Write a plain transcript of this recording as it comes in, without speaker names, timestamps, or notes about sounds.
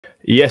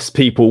Yes,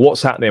 people,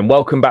 what's happening?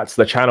 Welcome back to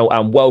the channel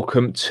and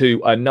welcome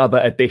to another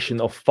edition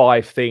of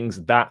 5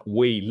 Things That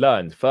We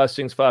Learned. First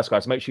things first,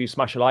 guys, make sure you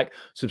smash a like,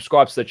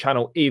 subscribe to the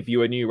channel if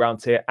you are new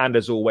around here, and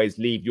as always,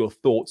 leave your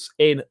thoughts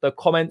in the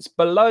comments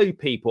below,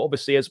 people.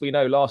 Obviously, as we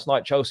know, last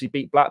night, Chelsea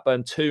beat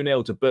Blackburn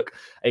 2-0 to book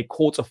a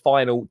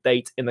quarter-final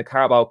date in the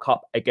Carabao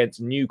Cup against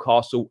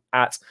Newcastle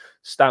at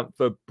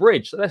Stamford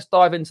Bridge. So let's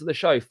dive into the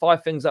show.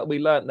 5 things that we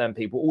learned then,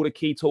 people. All the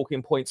key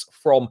talking points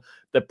from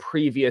the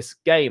previous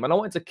game. And I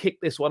wanted to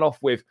kick this one off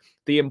with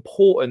the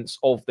importance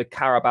of the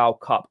Carabao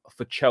Cup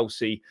for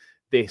Chelsea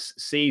this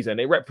season.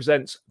 It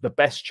represents the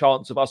best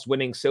chance of us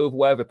winning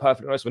silverware. If we're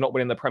perfectly honest, we're not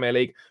winning the Premier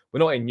League,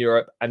 we're not in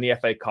Europe, and the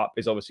FA Cup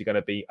is obviously going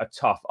to be a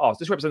tough ask.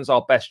 This represents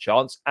our best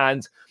chance,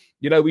 and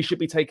you know, we should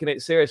be taking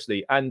it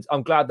seriously. And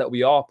I'm glad that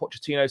we are.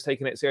 Pochettino's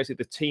taking it seriously.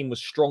 The team was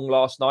strong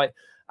last night.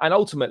 And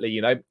ultimately,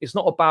 you know, it's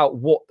not about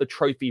what the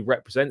trophy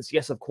represents.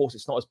 Yes, of course,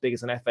 it's not as big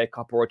as an FA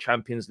Cup or a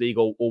Champions League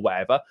or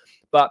whatever,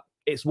 but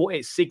it's what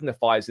it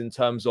signifies in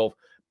terms of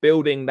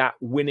building that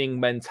winning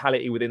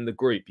mentality within the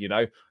group, you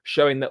know,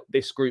 showing that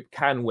this group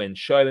can win,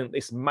 showing that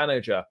this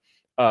manager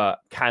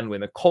can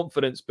win, the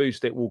confidence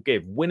boost it will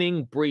give.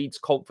 Winning breeds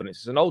confidence.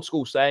 It's an old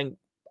school saying,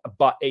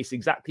 but it's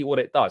exactly what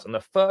it does. And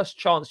the first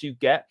chance you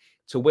get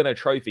to win a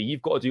trophy,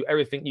 you've got to do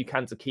everything you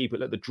can to keep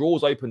it. Look, the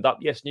draw's opened up.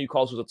 Yes,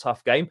 Newcastle was a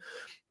tough game,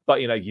 but,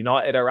 you know,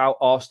 United are out,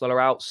 Arsenal are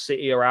out,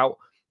 City are out.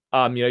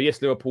 You know,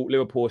 yes,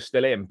 Liverpool are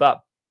still in,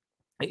 but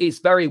it's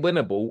very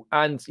winnable,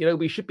 and you know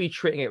we should be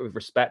treating it with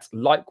respect,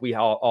 like we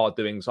are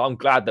doing. So I'm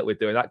glad that we're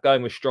doing that,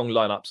 going with strong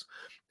lineups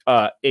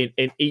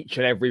in each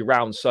and every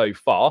round so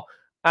far.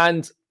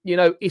 And you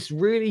know it's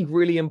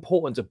really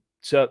important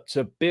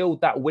to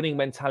build that winning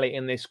mentality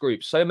in this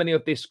group. So many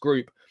of this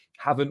group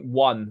haven't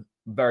won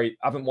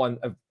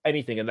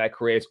anything in their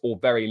careers, or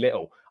very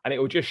little, and it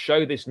will just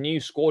show this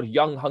new squad,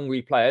 young,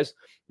 hungry players,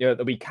 you know,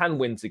 that we can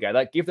win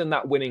together, give them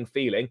that winning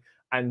feeling,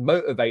 and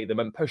motivate them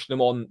and push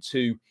them on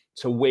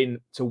to win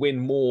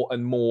more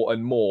and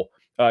more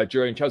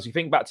during Chelsea.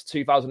 Think back to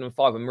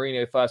 2005 when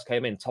Mourinho first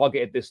came in,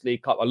 targeted this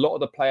League Cup. A lot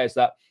of the players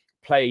that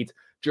played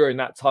during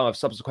that time have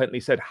subsequently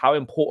said how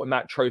important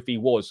that trophy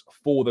was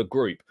for the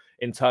group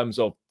in terms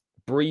of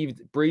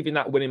breathing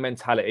that winning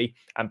mentality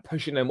and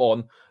pushing them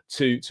on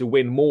to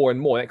win more and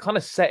more. And it kind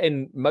of set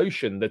in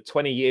motion the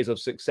 20 years of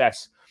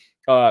success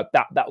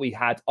that we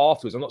had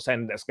afterwards. I'm not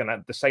saying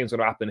the same's going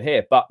to happen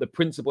here, but the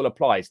principle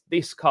applies.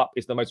 This cup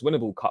is the most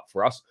winnable cup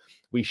for us.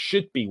 We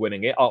should be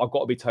winning it. I've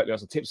got to be totally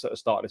honest. The tips at the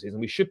start of the season,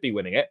 we should be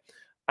winning it.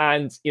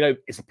 And you know,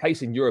 it's a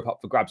place in Europe up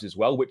for grabs as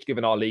well, which,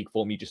 given our league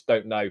form, you just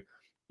don't know,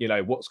 you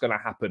know, what's going to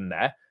happen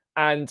there.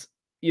 And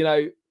you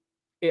know,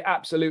 it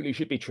absolutely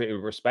should be treated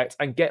with respect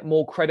and get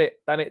more credit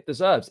than it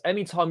deserves.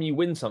 Anytime you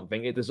win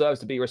something, it deserves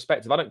to be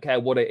respected. I don't care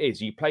what it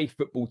is. You play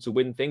football to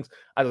win things.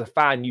 As a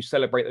fan, you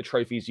celebrate the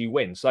trophies you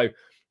win. So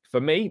for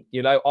me,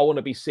 you know, I want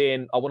to be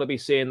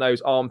seeing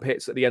those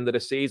armpits at the end of the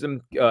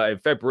season in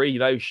February, you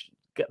know,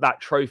 get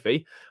that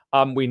trophy.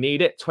 We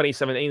need it.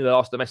 2017, the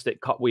last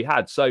domestic cup we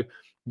had. So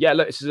yeah,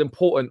 look, this is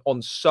important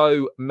on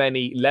so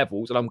many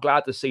levels. And I'm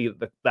glad to see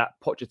that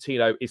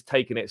Pochettino is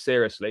taking it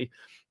seriously.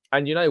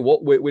 And you know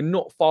what? We're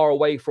not far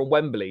away from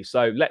Wembley.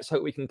 So let's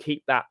hope we can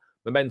keep that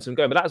momentum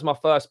going. But that was my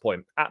first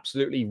point.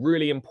 Absolutely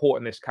really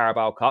important, this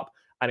Carabao Cup.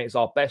 And it's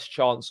our best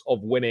chance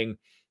of winning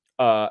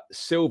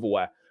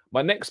silverware.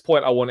 My next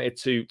point I wanted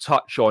to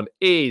touch on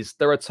is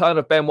the return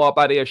of Benoit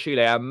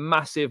Badiashile, a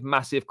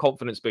massive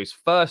confidence boost.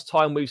 First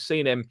time we've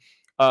seen him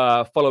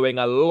following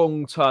a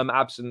long-term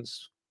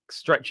absence,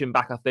 stretching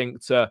back, I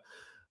think, to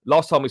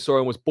last time we saw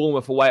him was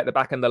Bournemouth away at the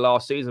back end of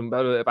last season,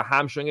 but a bit of a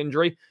hamstring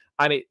injury.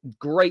 And it's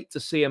great to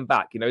see him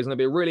back. You know, he's going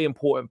to be a really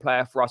important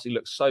player for us. He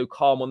looks so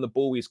calm on the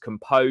ball. He's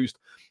composed.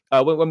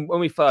 When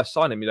we first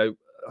signed him, you know,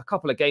 a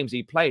couple of games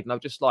he played, and I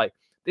was just like,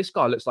 this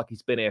guy looks like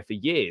he's been here for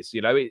years.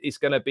 You know, his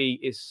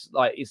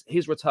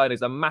return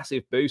is a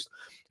massive boost.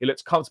 He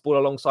looks comfortable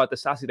alongside the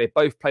Sassy. They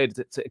both played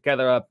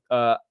together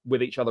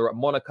with each other at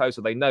Monaco,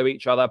 so they know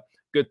each other.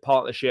 Good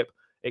partnership,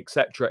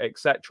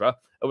 etc.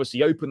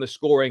 Obviously, opened the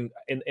scoring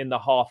in the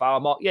half-hour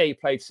mark. Yeah, he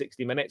played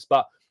 60 minutes,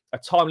 but a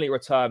timely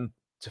return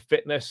to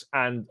fitness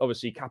and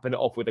obviously capping it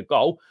off with a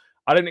goal.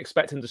 I didn't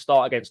expect him to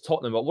start against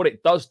Tottenham, but what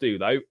it does do,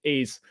 though,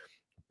 is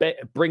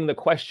bring the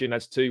question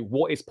as to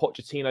what is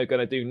Pochettino going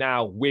to do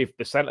now with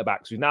the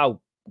centre-backs. We've now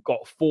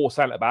got 4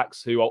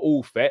 centre-backs who are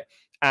all fit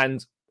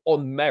and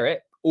on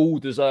merit, all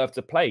deserve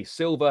to play.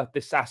 Silva,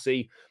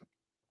 Disasi,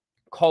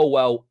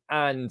 Colwell,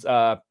 and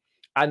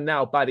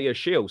now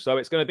Badiashile. So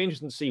it's going to be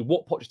interesting to see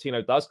what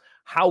Pochettino does,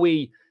 how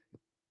he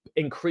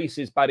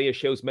increases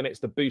Badiashile's minutes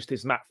to boost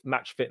his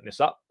match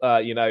fitness up.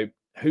 You know,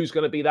 who's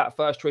going to be that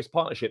first choice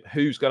partnership?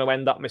 Who's going to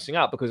end up missing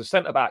out? Because a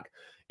centre back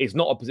is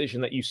not a position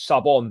that you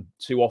sub on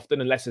too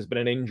often unless there's been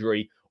an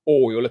injury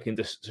or you're looking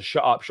to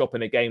shut up shop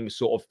in a game with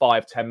sort of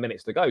 5-10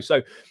 minutes to go.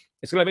 So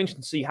it's going to be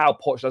interesting to see how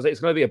Poch does it. It's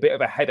going to be a bit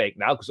of a headache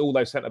now because all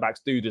those centre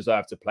backs do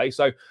deserve to play.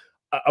 So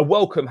a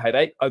welcome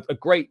headache, a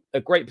great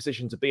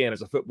position to be in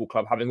as a football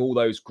club, having all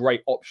those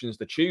great options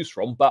to choose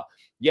from. But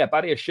yeah,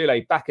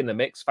 Badiashile back in the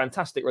mix,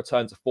 fantastic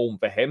return to form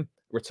for him,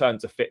 return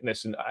to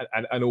fitness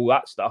and all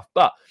that stuff.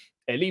 But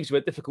it leaves you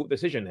a difficult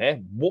decision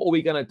here. What are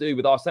we going to do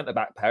with our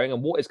centre-back pairing,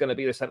 and what is going to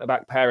be the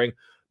centre-back pairing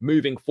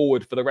moving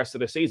forward for the rest of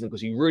the season?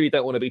 Because you really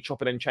don't want to be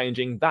chopping and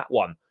changing that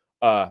one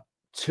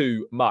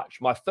too much.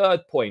 My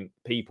third point,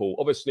 people,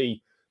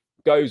 obviously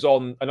goes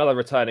on another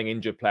returning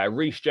injured player,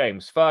 Reece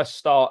James. First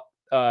start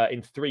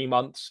in 3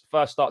 months,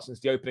 first start since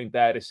the opening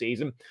day of the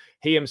season.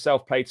 He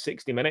himself played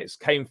 60 minutes,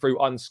 came through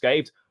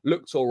unscathed,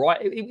 looked all right.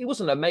 It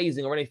wasn't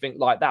amazing or anything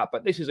like that,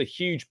 but this is a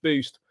huge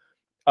boost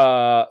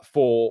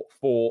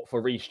for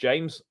Reece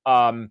James.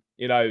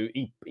 You know,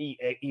 he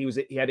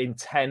had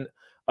intent.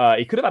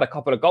 He could have had a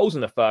couple of goals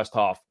in the first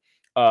half,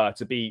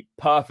 to be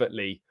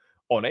perfectly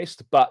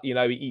honest, but you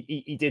know,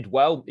 he did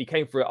well. He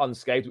came through it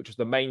unscathed, which was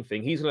the main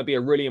thing. He's going to be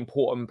a really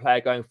important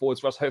player going forwards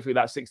for us. Hopefully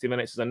that 60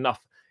 minutes is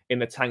enough in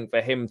the tank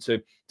for him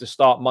to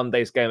start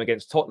Monday's game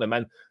against Tottenham.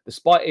 And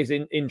despite his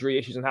injury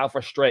issues and how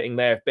frustrating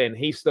they have been,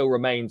 he still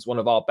remains one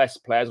of our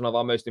best players, one of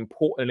our most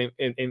important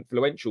and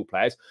influential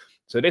players.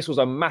 So this was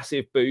a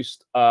massive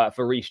boost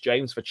for Reece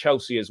James, for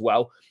Chelsea as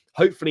well.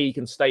 Hopefully he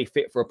can stay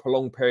fit for a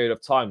prolonged period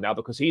of time now,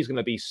 because he's going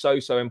to be so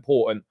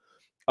important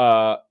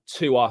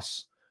to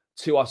us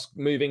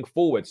moving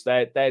forwards.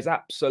 There's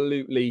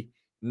absolutely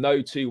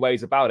no two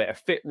ways about it. A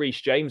fit Reece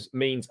James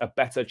means a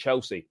better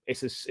Chelsea.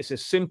 It's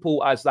as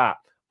simple as that,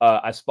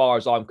 as far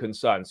as I'm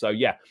concerned. So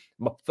yeah,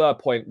 my third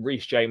point,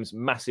 Reece James,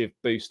 massive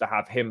boost to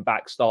have him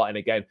back starting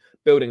again,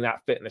 building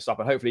that fitness up,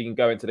 and hopefully he can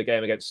go into the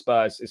game against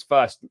Spurs, his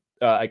first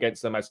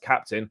against them as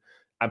captain,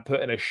 and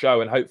put in a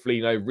show. And hopefully,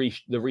 you know,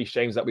 the Reece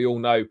James that we all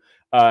know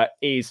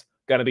is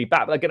going to be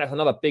back. But again, that's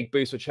another big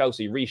boost for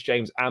Chelsea, Reece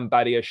James and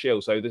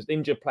Badiashile. So the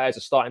injured players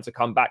are starting to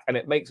come back, and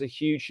it makes a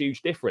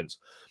huge difference.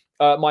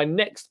 My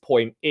next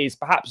point is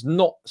perhaps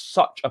not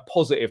such a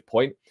positive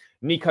point.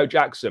 Nico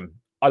Jackson.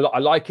 I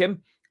like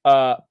him,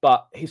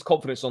 but his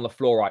confidence on the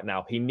floor right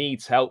now. He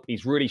needs help.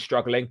 He's really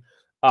struggling.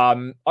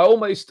 I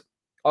almost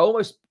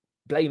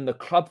blame the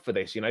club for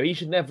this. You know, he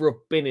should never have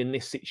been in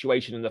this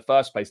situation in the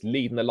first place,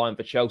 leading the line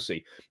for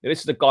Chelsea. Now,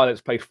 this is a guy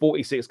that's played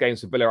 46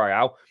 games for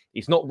Villarreal.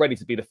 He's not ready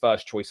to be the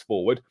first choice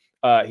forward.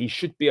 He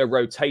should be a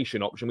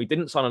rotation option. We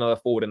didn't sign another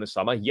forward in the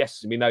summer.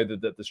 Yes, we know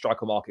that the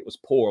striker market was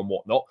poor and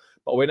whatnot,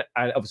 but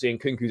and obviously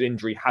Nkunku's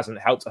injury hasn't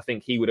helped. I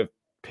think he would have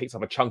picked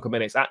up a chunk of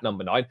minutes at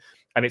number 9,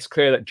 and it's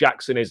clear that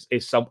Jackson is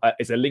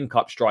a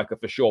link-up striker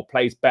for sure.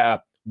 Plays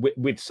better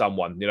with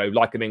someone, you know,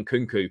 like an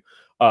Nkunku,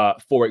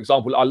 for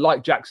example. I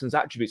like Jackson's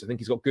attributes. I think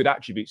he's got good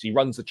attributes. He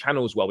runs the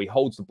channels well. He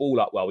holds the ball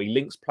up well. He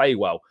links play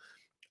well,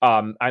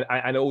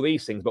 and all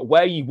these things. But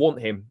where you want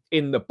him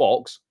in the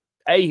box,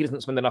 A, he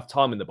doesn't spend enough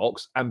time in the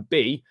box, and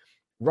B,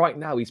 right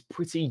now he's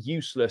pretty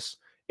useless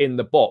in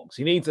the box.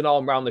 He needs an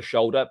arm around the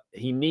shoulder.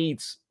 He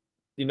needs,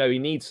 you know, he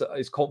needs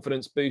his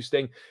confidence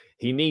boosting.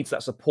 He needs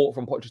that support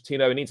from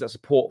Pochettino. He needs that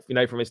support, you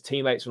know, from his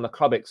teammates, from the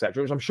club,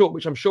 etc.,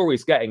 which I'm sure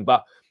he's getting.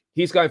 But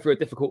he's going through a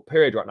difficult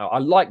period right now. I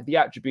like the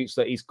attributes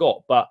that he's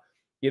got, but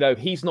you know,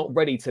 he's not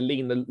ready to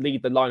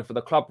lead the line for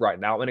the club right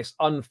now, and it's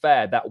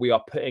unfair that we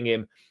are putting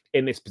him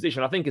in this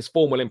position. I think his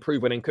form will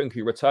improve when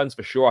Nkunku returns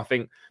for sure. I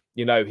think,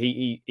 you know,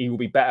 he will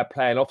be better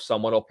playing off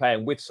someone or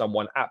playing with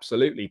someone,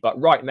 absolutely. But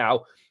right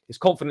now, his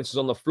confidence is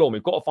on the floor.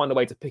 We've got to find a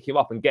way to pick him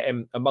up and get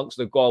him amongst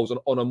the goals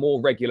on a more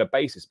regular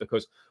basis,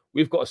 because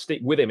we've got to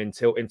stick with him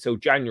until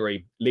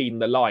January, leading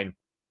the line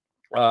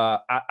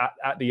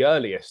at the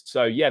earliest.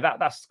 So yeah,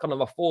 that's kind of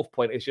my fourth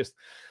point. It's just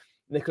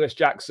Nicolas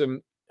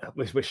Jackson.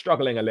 We're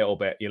struggling a little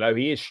bit, you know.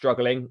 He is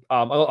struggling.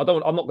 I'm not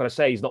going to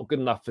say he's not good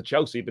enough for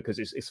Chelsea, because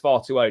it's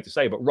far too early to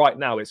say. But right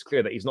now, it's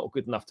clear that he's not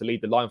good enough to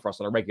lead the line for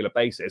us on a regular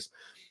basis,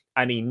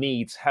 and he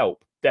needs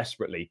help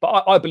desperately.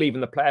 But I believe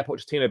in the player.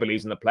 Pochettino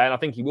believes in the player, and I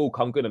think he will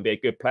come good and be a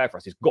good player for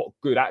us. He's got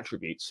good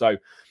attributes. So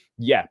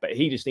yeah, but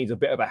he just needs a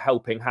bit of a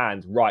helping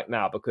hand right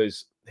now,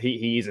 because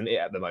he isn't it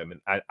at the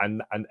moment,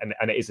 and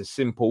it is as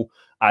simple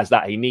as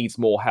that. He needs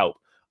more help.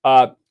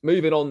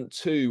 Moving on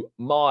to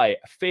my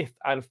fifth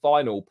and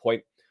final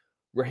point.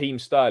 Raheem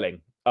Sterling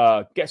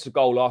gets a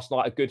goal last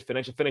night, a good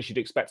finish, a finish you'd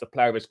expect a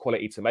player of his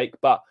quality to make.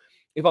 But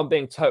if I'm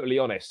being totally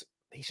honest,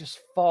 he's just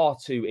far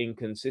too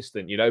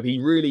inconsistent. You know, he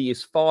really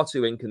is far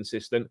too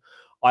inconsistent.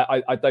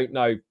 I don't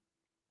know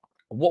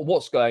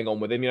what's going on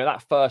with him. You know,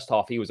 that first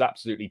half, he was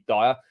absolutely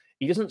dire.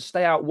 He doesn't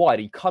stay out wide.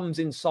 He comes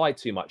inside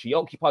too much. He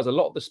occupies a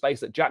lot of the space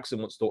that Jackson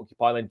wants to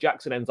occupy. And then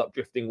Jackson ends up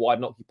drifting wide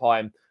and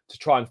occupying to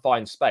try and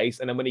find space.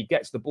 And then when he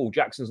gets the ball,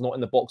 Jackson's not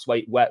in the box where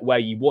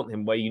you want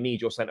him, where you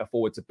need your centre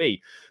forward to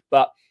be.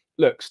 But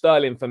look,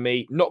 Sterling, for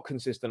me, not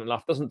consistent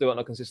enough, doesn't do it on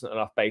a consistent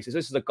enough basis.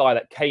 This is a guy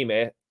that came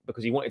here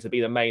because he wanted to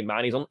be the main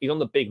man. He's on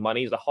the big money.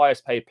 He's the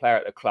highest paid player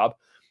at the club.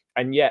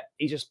 And yet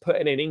he's just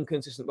putting in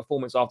inconsistent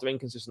performance after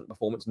inconsistent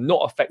performance,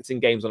 not affecting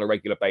games on a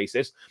regular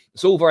basis.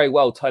 It's all very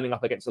well turning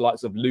up against the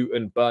likes of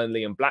Luton,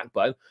 Burnley and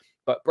Blackburn.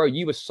 But, bro,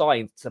 you were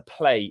signed to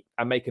play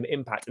and make an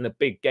impact in the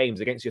big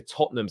games against your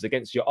Tottenhams,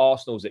 against your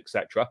Arsenals,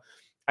 etc.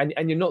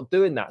 And you're not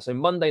doing that. So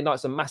Monday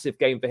night's a massive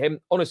game for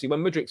him. Honestly, when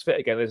Mudryk's fit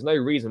again, there's no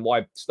reason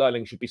why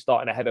Sterling should be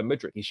starting ahead of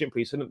Mudryk. He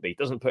simply shouldn't be. He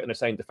doesn't put in the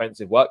same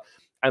defensive work.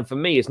 And for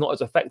me, it's not as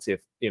effective.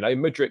 You know,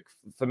 Mudryk,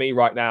 for me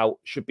right now,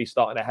 should be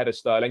starting ahead of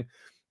Sterling.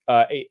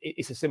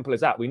 It's as simple as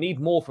that. We need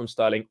more from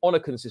Sterling on a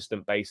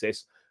consistent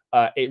basis.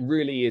 It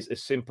really is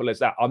as simple as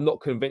that. I'm not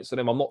convinced on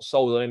him. I'm not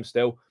sold on him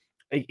still.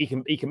 He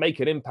can make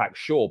an impact,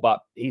 sure,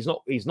 but he's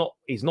not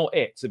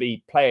it to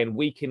be playing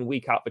week in,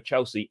 week out for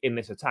Chelsea in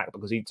this attack,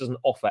 because he doesn't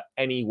offer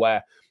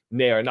anywhere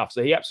near enough.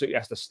 So he absolutely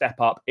has to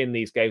step up in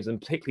these games, and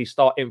particularly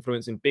start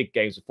influencing big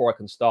games before I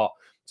can start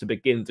to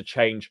begin to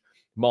change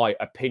my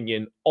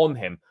opinion on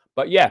him.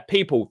 But yeah,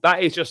 people,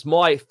 that is just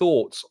my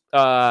thoughts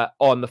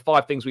on the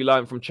 5 things we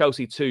learned from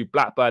Chelsea 2,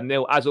 Blackburn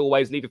 0. As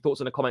always, leave your thoughts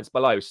in the comments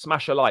below.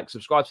 Smash a like,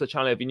 subscribe to the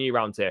channel if you're new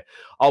around here.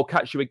 I'll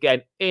catch you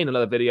again in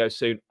another video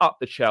soon. Up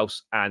the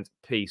Chelsea, and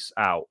peace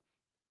out.